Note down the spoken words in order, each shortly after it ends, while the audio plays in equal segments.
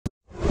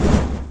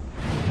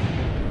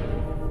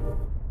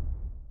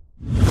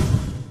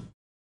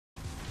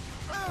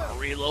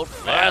reload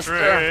faster.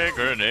 Flashbang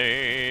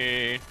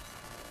grenade.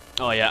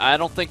 Oh yeah, I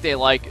don't think they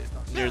like it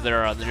near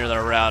their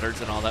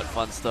routers and all that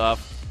fun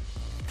stuff.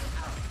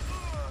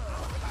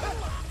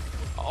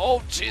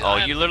 Oh jeez. Oh,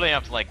 you literally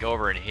have to like go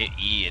over and hit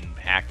E and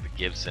hack the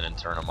Gibson and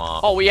turn them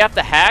off. Oh, we have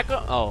to hack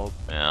them? Oh.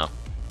 Yeah.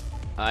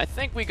 I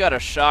think we got a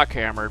shock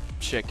hammer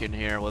chicken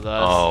here with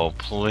us. Oh,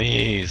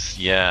 please.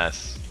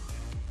 Yes.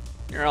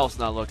 Your elf's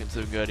not looking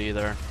too good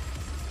either.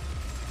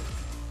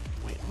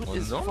 Wait, what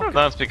is fucking...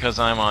 That's because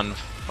I'm on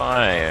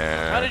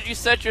fire. How did you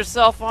set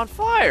yourself on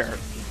fire?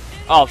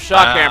 Oh,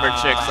 shock hammer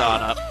chick's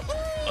on up.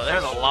 Well,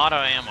 there's a lot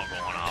of ammo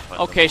going off.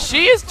 Okay,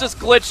 she is just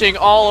glitching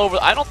all over.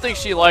 I don't think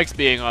she likes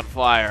being on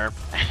fire.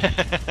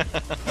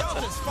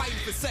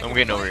 I'm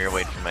getting over here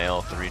waiting for my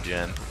L3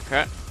 regen.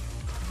 Okay.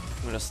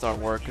 I'm gonna start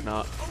working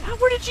on.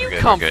 Where did you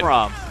come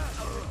from?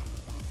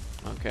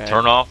 Okay.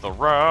 Turn off the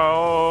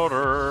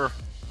router.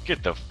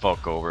 Get the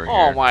fuck over here.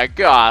 Oh my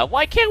god!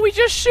 Why can't we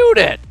just shoot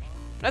it?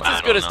 That's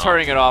as good as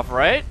turning it off,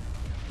 right?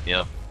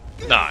 Yep.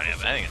 No, I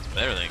think it's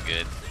better than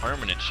good.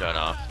 Permanent shut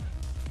off.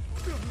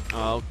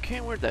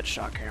 Okay, where'd that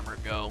shock hammer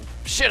go?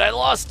 Shit, I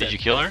lost it. Did you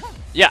kill her?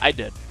 Yeah, I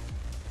did.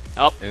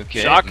 Oh,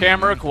 okay. Shock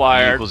hammer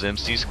acquired. E equals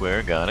MC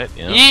squared. Got it.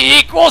 Yep. E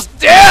equals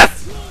death.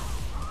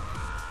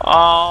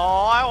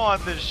 Oh, I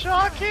want the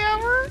shock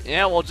hammer.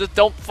 Yeah, well, just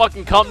don't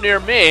fucking come near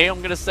me.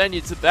 I'm gonna send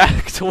you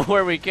back to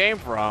where we came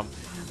from.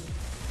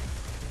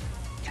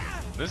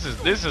 This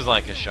is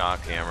like a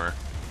shock hammer.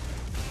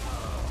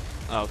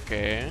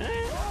 Okay.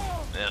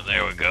 Yeah,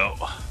 there we go.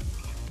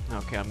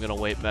 Okay, I'm gonna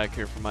wait back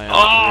here for my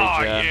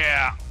Oh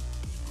yeah.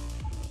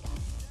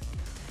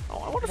 Oh,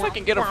 I wonder if I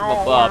can get him from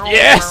above.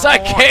 Yes, I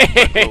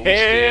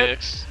can.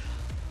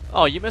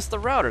 Oh, you missed the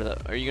router. Though.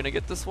 Are you gonna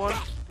get this one?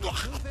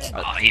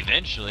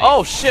 Eventually.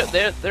 Oh shit!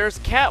 There's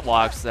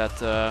catwalks that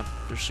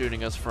they're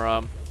shooting us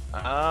from.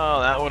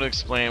 Oh, that would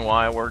explain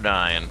why we're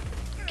dying.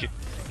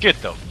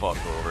 Get the fuck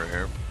over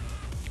here.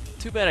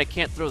 Too bad I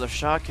can't throw the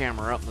shock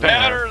hammer up there.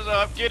 Batters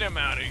up! Get him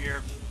out of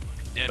here.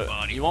 Dead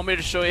body. You want me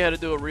to show you how to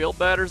do a real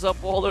batters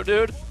up, Waldo,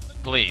 dude?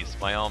 Please,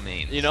 by all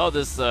means. You know,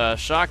 this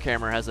shock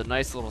hammer has a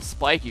nice little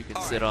spike you can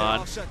sit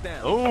on.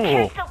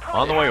 Oh,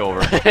 on the way over.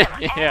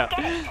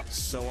 Yeah.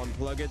 So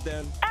unplug it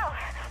then? Oh,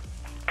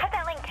 cut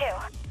that link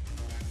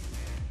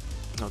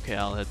too. Okay,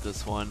 I'll hit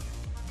this one.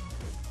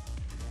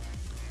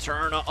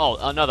 Turn on. Oh,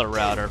 another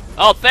router.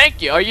 Oh,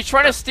 thank you. Are you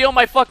trying to steal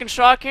my fucking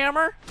shock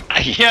hammer?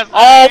 Yes.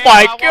 Oh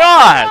my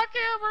god!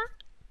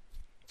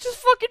 Just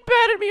fucking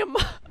batted me a.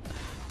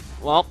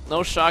 Well,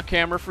 no shock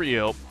hammer for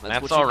you.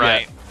 That's all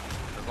right.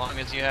 As long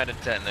as you had a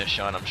tetanus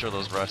shot, I'm sure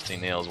those rusty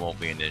nails won't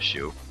be an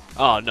issue.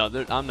 Oh no,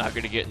 I'm not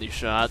gonna get any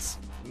shots.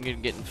 I'm gonna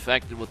get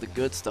infected with the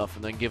good stuff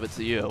and then give it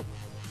to you.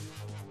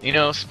 You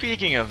know,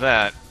 speaking of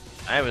that,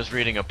 I was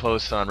reading a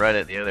post on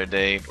Reddit the other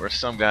day where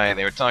some guy,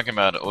 they were talking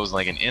about it was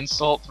like an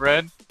insult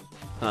thread.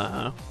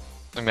 Uh-huh.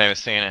 Some guy was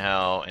saying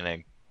how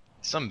in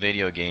some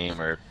video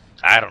game, or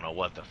I don't know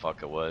what the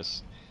fuck it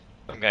was,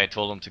 some guy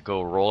told him to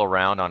go roll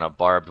around on a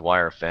barbed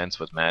wire fence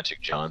with Magic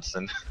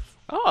Johnson.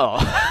 Oh.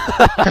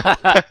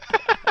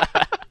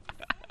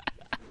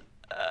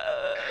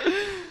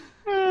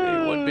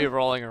 He wouldn't be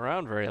rolling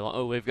around very long.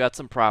 Oh, we've got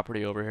some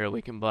property over here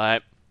we can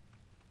buy.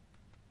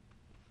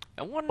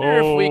 I wonder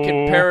if we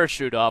can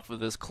parachute off of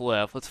this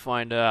cliff. Let's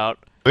find out.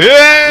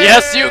 Yeah!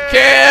 Yes, you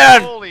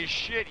can! Holy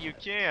shit, you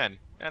can!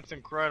 That's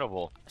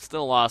incredible.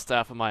 Still lost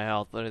half of my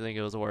health, but I think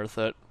it was worth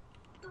it.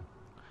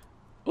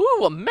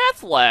 Ooh, a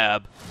meth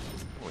lab!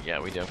 Well, yeah,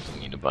 we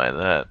definitely need to buy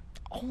that.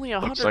 Only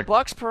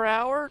 $100 per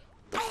hour?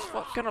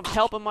 What kind of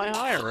help am I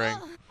hiring?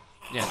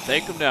 Yeah,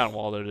 take him down,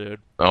 Waldo, dude.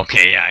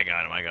 Okay, yeah, I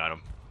got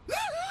him.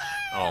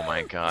 Oh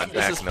my god, This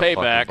back is in the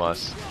payback. fucking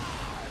bus.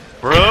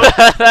 Bro!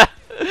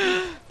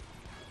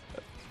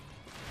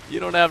 You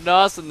don't have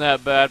NOS in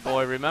that bad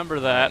boy, remember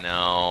that.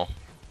 No.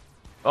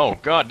 Oh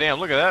god damn,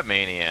 look at that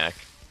maniac.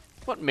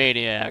 What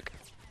maniac?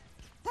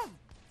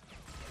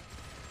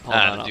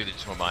 The dude that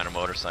just went behind a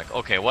motorcycle.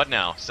 Okay, what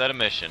now? Set a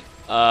mission.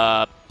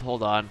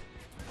 Hold on.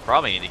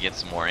 Probably need to get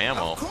some more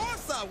ammo. Of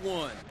course I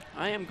won.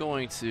 I am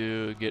going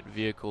to get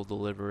vehicle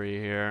delivery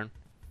here.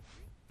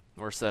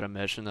 Or set a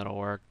mission, that'll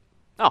work.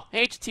 Oh,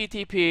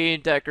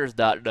 HTTP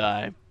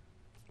Deckers.die.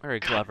 Very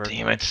clever. God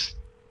damn it.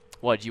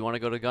 What, do you want to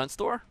go to the gun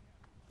store?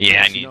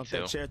 Yeah, I You need know if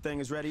that to. chair thing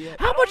is ready yet?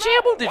 How much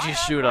ammo did you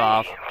shoot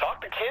off? Talk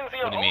to Kinsey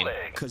What do you mean?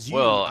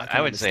 Well, Well, I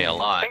would say a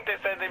lot. I think they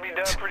said they'd be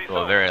done pretty soon.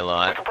 Well, very a We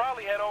lot. could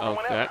probably head over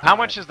Okay. whenever. How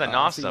much is the I'll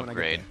NOS see when I get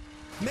upgrade? there.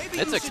 Maybe It's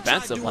you should try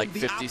expensive, doing like the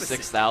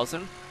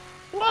 56,000.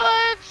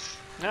 What?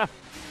 Yeah.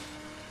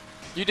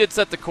 You did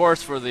set the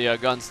course for the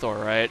gun store,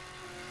 right?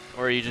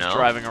 Or are you just No.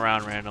 driving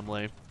around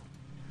randomly?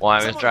 Well, I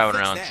was Someone driving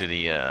fix around that. to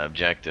the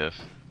objective.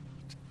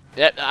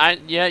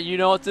 Yeah, you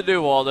know what to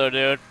do, Waldo,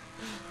 dude.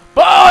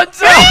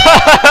 Bonzo!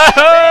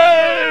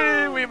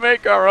 We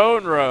make our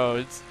own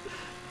roads.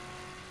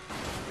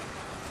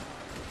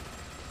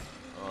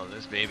 Oh,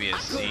 this baby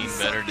has seen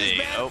better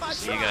days. Oh,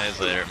 see you guys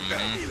later.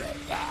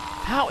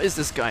 How is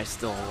this guy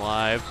still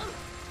alive?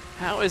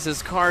 How is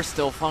his car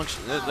still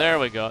functioning? There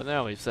we go.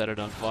 Now we've set it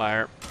on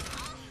fire.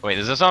 Wait,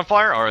 is this on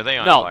fire or are they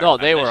on No, fire? no,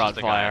 they That's were just on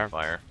the guy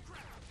fire.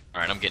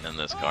 Alright, I'm getting in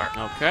this car.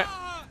 Okay.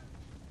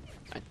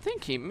 I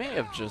think he may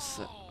have just...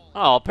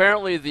 Oh,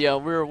 apparently the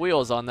rear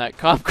wheels on that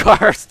cop car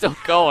are still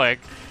going.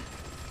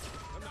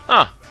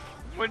 Huh.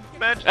 Would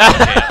imagine.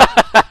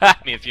 Yeah.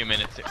 Give me a few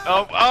minutes here.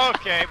 Oh,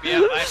 okay. Yeah,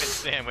 I've been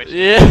sandwiched.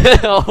 Yeah,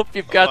 I hope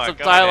you've got Come on, some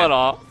go ahead.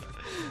 Tylenol.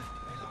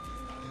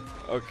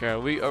 Okay, are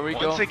we Once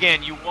going?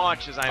 again, you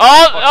watch as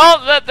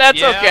I. That's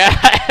Yeah. okay.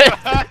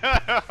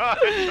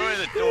 Enjoy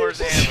the door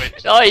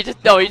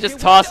sandwich. he just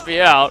tossed me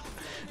out,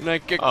 and I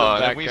kicked him Oh,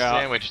 back then we out.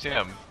 sandwiched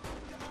him.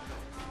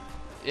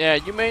 Yeah,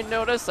 you may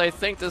notice I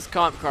think this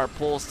comp car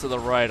pulls to the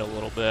right a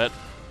little bit.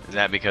 Is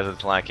that because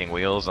it's lacking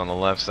wheels on the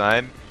left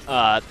side?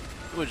 It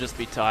would just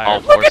be All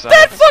tired. four Look at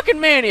that sides? fucking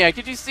maniac!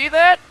 Did you see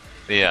that?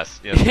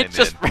 Yes, yes, they It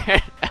just did.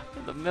 ran out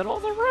in the middle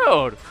of the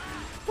road.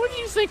 What do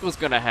you think was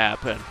gonna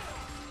happen?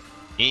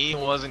 He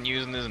wasn't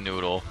using his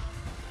noodle.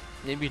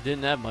 Maybe he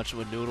didn't have much of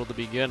a noodle to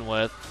begin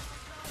with.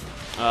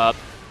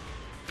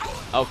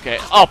 Okay.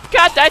 Oh,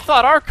 God, I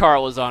thought our car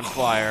was on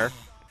fire.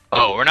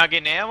 Oh, we're not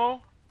getting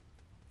ammo?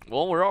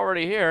 Well, we're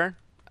already here.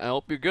 I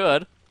hope you're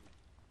good.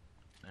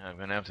 I'm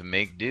gonna have to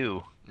make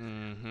do. I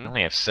Mm-hmm.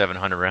 only have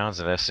 700 rounds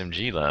of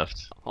SMG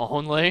left.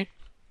 Only?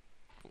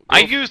 I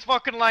used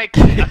fucking like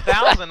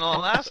 1,000 on the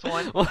last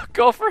one. Well,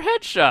 go for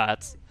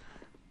headshots.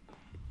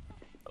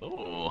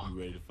 Oh. You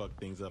ready to fuck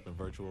things up in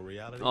virtual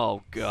reality?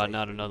 Oh, God,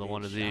 not another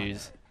one of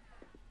these.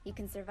 You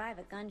can survive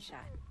a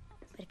gunshot,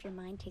 but if your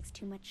mind takes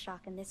too much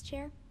shock in this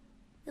chair,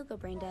 you'll go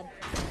brain dead.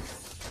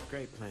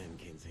 Great plan,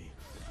 Kinsey.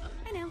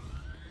 I know.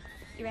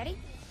 You ready?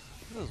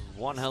 This is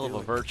one hell of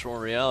a virtual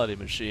reality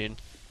machine.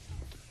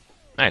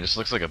 Man, it just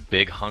looks like a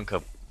big hunk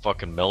of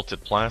fucking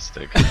melted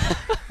plastic.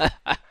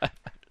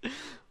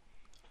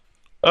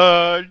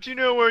 Do you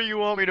know where you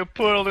want me to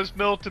put all this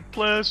melted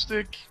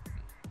plastic?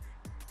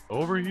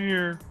 Over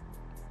here.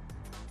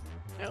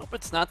 I hope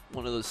it's not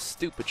one of those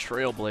stupid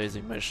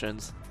trailblazing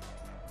missions.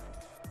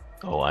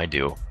 Oh, I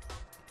do.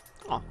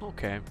 Oh,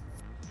 okay.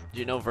 Do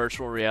you know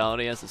virtual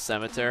reality has a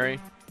cemetery?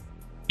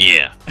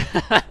 Yeah.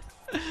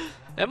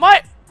 It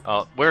might.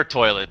 Oh, we're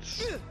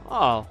toilets.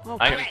 Oh,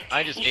 okay.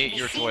 I just ate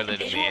your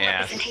toilet in the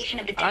ass.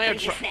 I am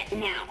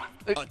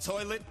A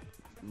toilet?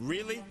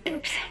 Really?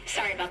 Oops,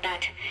 sorry about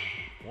that.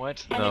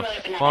 What Let me the load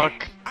up another.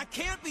 fuck? I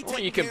can't be Well,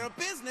 taking you can- care of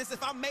business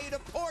if I'm made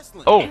of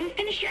porcelain. Oh, Haven't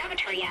finished your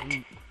avatar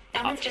yet.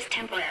 That one's just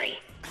temporary.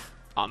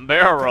 I'm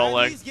barrel Can I at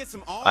rolling. least get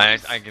some I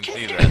arms? can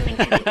see Just that. doing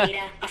to the data.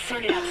 I'll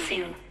sort it out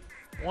soon.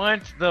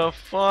 What the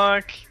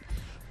fuck?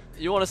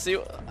 You want to see?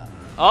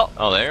 Oh,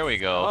 Oh, there we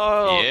go.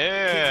 Oh.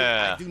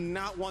 Yeah. I do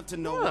not want to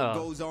know Huh.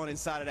 what goes on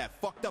inside of that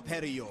fucked up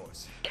head of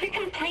yours. Quit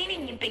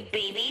complaining, you big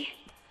baby.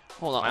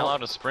 hold on. Am I allowed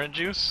to sprint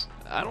juice?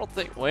 I don't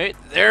think. Wait,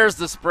 there's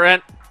the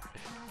sprint.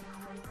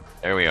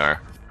 There we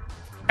are.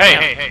 Hey,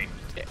 Damn. hey,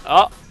 hey.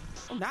 Oh,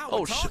 Now oh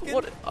we're shit! talking.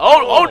 What?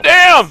 Oh,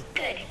 damn!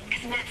 Good,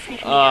 because Matt's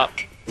sneaking me Uh, out.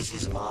 This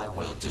is my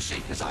world to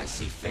shape as I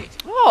see fit.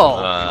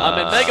 Oh,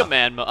 I'm in Mega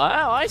Man mode. Oh,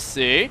 I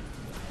see.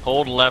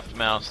 Hold left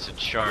mouse to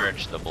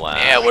charge the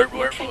blast. Yeah, we're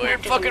in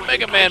fucking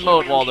Mega Man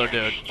mode, Waldo,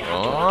 dude.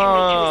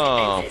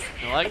 Oh.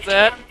 You like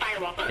that?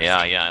 Yeah,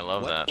 I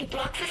love that. It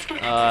blocks us from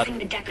Uh, accessing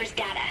the Decker's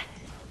data.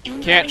 You'll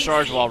Can't never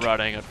charge see while it.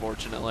 running,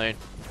 unfortunately.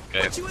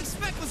 Okay. What you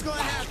expect was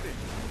gonna happen?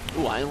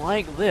 Ooh, I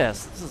like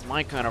this. This is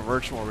my kind of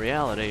virtual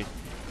reality.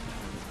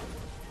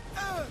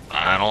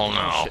 I don't Oh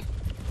know. shit!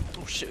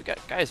 Oh shit! We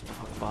got guys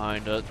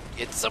behind us.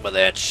 Get some of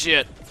that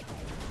shit.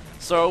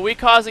 So are we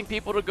causing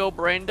people to go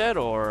brain dead,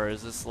 or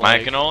is this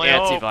like can only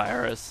hope.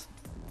 antivirus?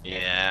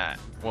 Yeah.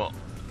 Well,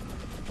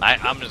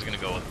 I'm just gonna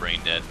go with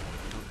brain dead.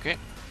 Okay.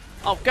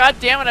 Oh god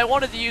damn it! I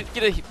wanted to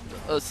get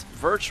a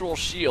virtual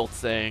shield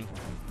thing.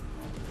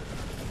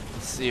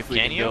 Let's see if we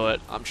Can can you? do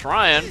it. I'm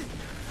trying.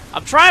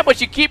 I'm trying,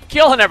 but you keep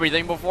killing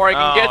everything before I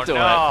can get to it.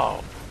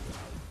 no.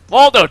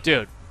 Waldo,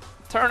 dude,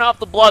 turn off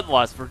the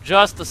bloodlust for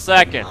just a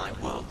second. In my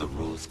world, the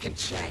rules can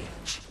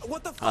change.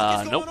 What the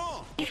fuck is nope. going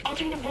on? He's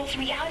altering the rules of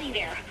reality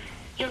there.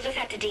 You'll just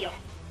have to deal.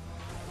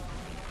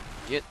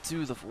 Get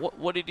to the.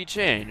 What did he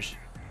change?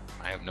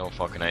 I have no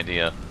fucking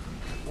idea.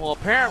 Well,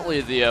 apparently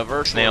the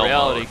virtual Snail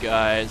reality mode.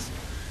 guys.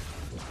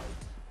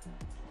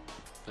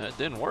 That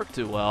didn't work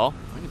too well.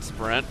 I can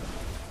sprint.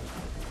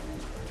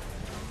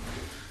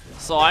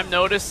 So I'm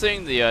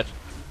noticing the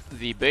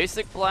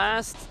basic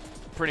blast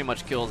pretty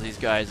much kills these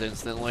guys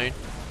instantly.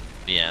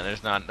 Yeah,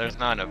 there's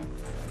not a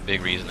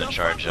big reason to The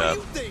charge fuck were up.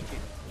 you thinking?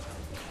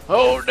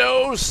 Oh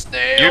no,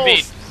 snails! You're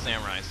being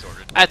samurai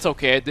sorted. That's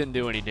okay. It didn't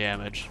do any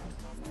damage.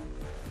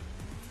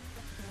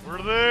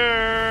 We're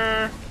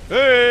there.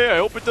 Hey, I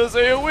hope it does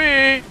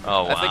AOE.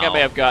 Oh, I think I wow. may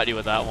have got you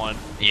with that one.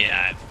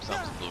 Yeah,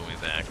 something blew me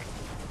back.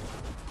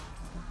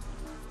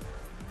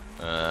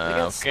 got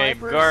Okay,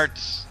 snipers?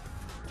 guards.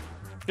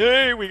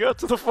 Hey, we got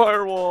to the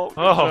firewall.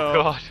 Oh Good job.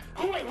 god.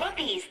 Oh, I love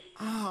these.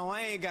 Oh,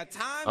 I ain't got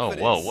time Oh, for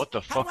this. whoa, what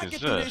the How do fuck I is get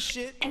through this? this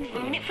shit? And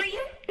ruin it for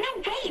you? No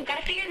way, you've got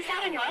to figure this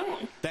out on your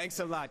own. Thanks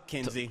a lot,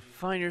 Kinsey.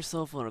 Find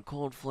yourself on a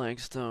cold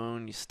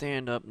flagstone. You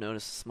stand up,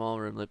 notice a small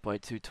room lit by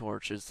 2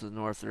 torches. To the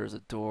north there is a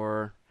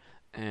door,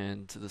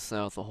 and to the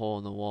south a hole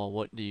in the wall.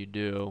 What do you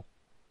do?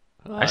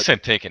 I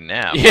said take a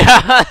nap.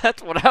 Yeah,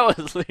 that's what I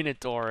was leaning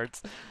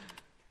towards.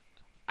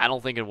 I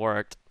don't think it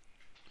worked.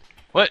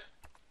 What?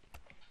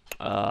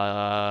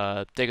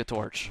 Take a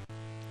torch.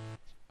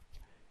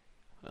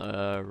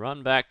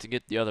 Run back to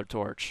get the other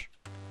torch.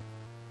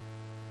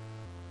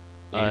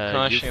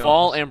 You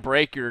fall and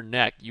break your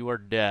neck. You are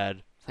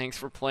dead. Thanks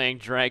for playing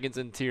Dragons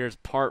and Tears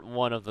Part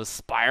 1 of the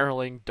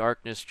Spiraling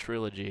Darkness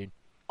Trilogy.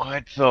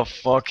 What the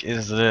fuck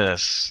is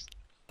this?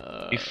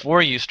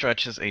 Before you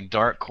stretches a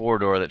dark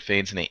corridor that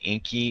fades in an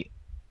inky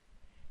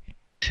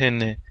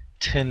tenebrous.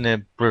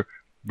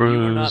 You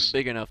are not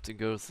big enough to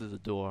go through the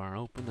door.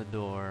 Open the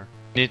door.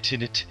 Foot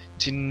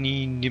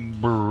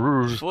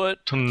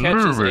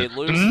catches a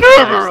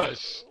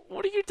loose.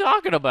 What are you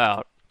talking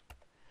about?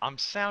 I'm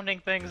sounding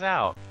things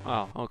out.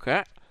 Oh,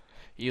 okay.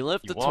 You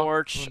lift the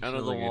torch out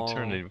of the wall.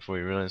 Eternity before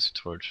you realize the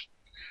torch.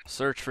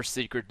 Search for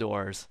secret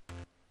doors.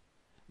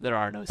 There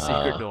are no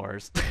secret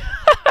doors.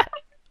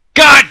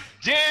 God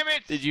damn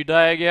it! Did you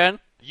die again?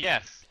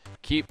 Yes.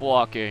 Keep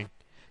walking.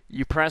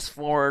 You press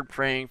forward,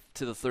 praying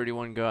to the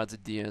 31 gods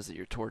of Diaz that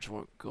your torch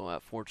won't go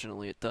out.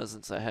 Fortunately, it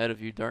doesn't. Ahead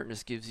of you,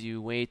 darkness gives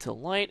you way to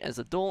light as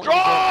a dull.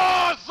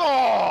 Draw a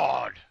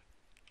sword!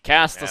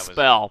 Cast a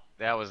spell.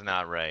 That was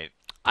not right.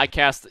 I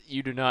cast.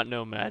 You do not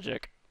know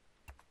magic.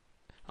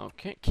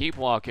 Okay, keep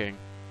walking.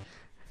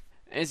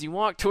 As you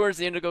walk towards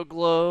the indigo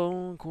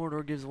glow,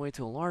 corridor gives way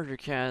to a larger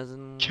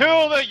chasm.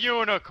 Kill the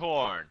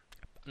unicorn!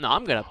 No,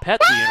 I'm gonna pet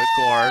the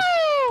unicorn.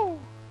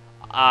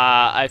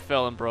 I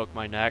fell and broke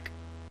my neck.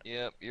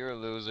 Yep, you're a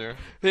loser.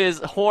 His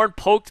horn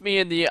poked me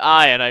in the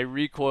eye, and I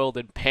recoiled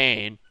in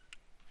pain.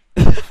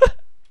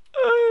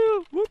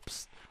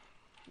 Whoops.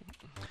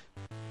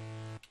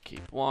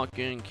 Keep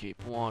walking,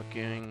 keep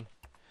walking.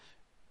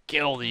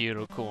 Kill the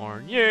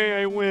unicorn.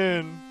 Yay, I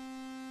win.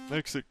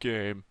 Exit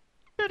game.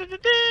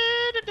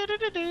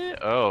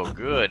 Oh,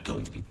 good.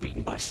 Going to be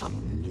beaten by some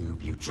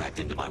noob you dragged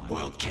into my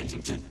world,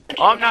 Kensington.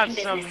 Oh, I'm not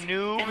Business. some Now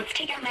new let's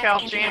take out Cal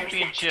Magic and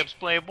Championships,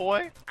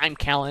 Playboy. I'm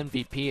Cal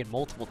MVP and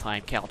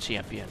multiple-time Cal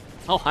champion.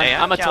 Oh, Hey,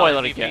 I'm a Cal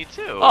toilet MVP again.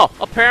 too. Oh,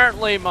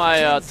 apparently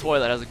my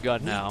toilet has a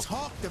gun now. We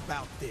talked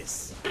about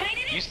this.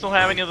 You still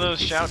have any of those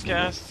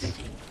shoutcasts?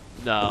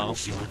 No.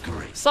 You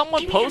agree.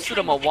 Someone posted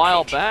them a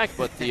while back,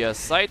 but the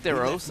site they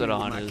were hosted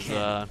on is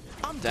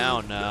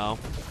down now.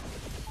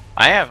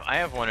 I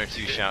have one or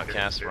two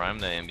shoutcasts where I'm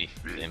the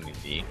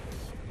MVP.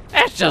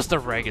 That's just a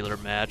regular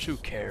match. Who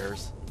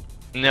cares?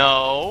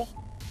 No.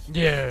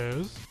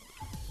 Yes.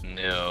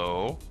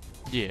 No.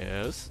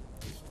 Yes.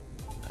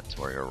 That's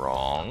where you're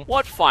wrong.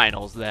 What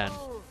finals then?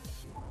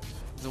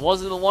 It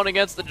wasn't the one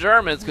against the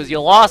Germans because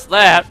you lost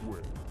that.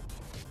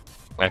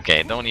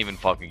 Okay, don't even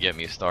fucking get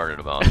me started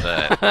about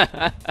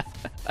that.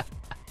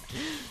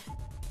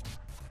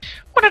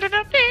 I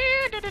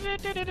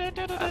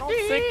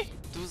don't think.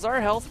 Does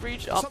our health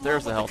reach? Oh,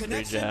 there's a health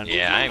regen.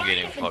 Yeah, I'm Mine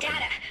getting has some fucking.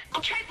 data.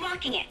 I'll try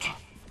blocking it.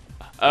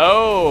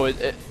 Oh,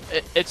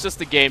 it's just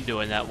the game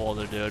doing that,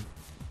 Waldo, dude.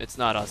 It's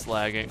not us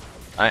lagging.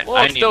 Well,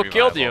 I it need still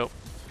killed revival. you.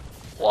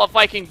 Well, if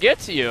I can get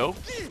to you.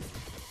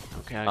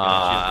 Okay, I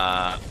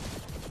got you.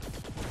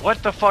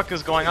 What the fuck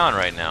is going on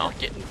right now? We're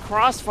getting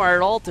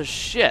crossfired all to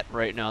shit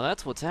right now.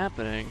 That's what's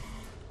happening.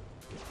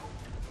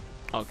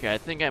 Okay, I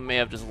think I may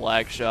have just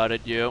lag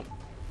shotted you.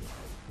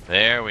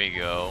 There we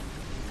go.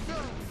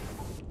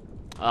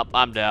 Up,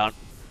 I'm down.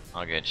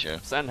 I'll get you.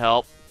 Send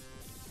help.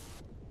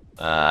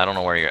 I don't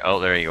know where you're. Oh,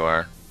 there you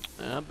are.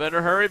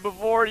 Better hurry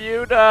before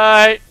you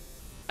die.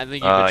 I think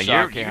you got shock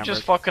you're hammered.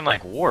 just fucking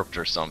like warped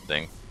or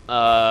something.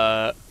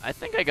 I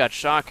think I got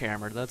shock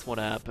hammered. That's what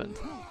happened.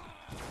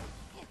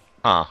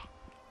 Huh?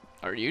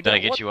 Are you? Did I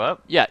get you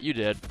up? Yeah, you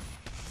did.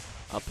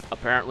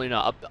 Apparently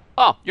not.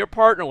 Oh, your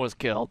partner was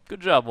killed.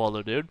 Good job,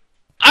 Waldo, dude.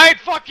 I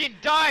fucking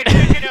died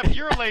picking up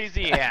your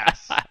lazy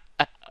ass.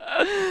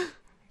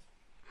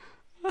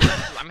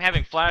 I'm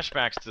having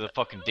flashbacks to the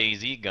fucking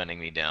DayZ gunning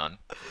me down.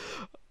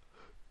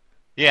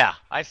 Yeah,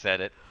 I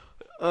said it.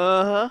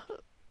 Uh-huh.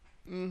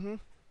 Mm-hmm.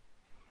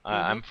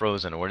 I'm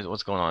frozen.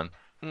 What's going on?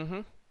 Mm-hmm.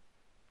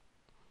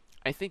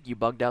 I think you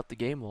bugged out the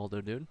game,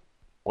 Waldo, dude.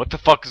 What the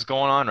fuck is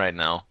going on right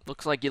now?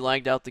 Looks like you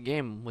lagged out the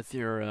game with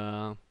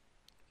your,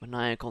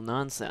 maniacal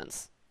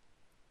nonsense.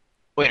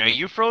 Wait, are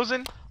you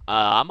frozen?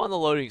 I'm on the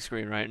loading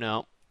screen right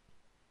now.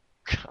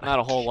 Not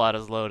a whole lot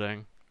is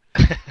loading.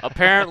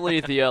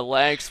 Apparently, the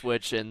lag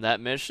switch in that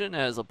mission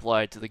has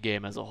applied to the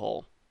game as a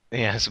whole.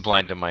 Yeah, it's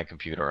blind to my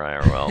computer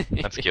IRL.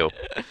 That's cute.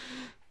 I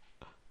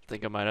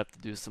think I might have to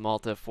do some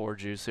Alt F4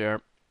 juice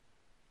here.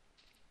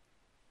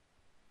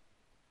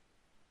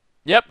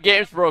 Yep,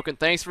 game's broken.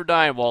 Thanks for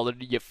dying, Waldo.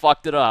 You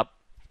fucked it up.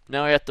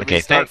 Now I have to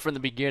restart from the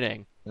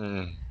beginning.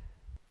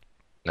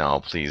 No,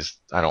 please.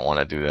 I don't want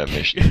to do that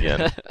mission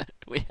again.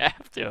 We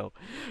have to.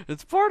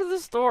 It's part of the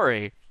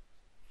story.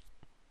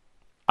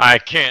 I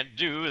can't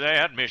do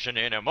that mission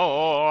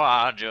anymore.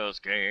 I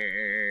just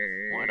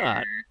can't. Why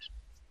not?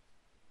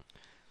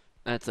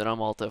 That's it. I'm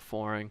Alt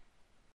F4ing.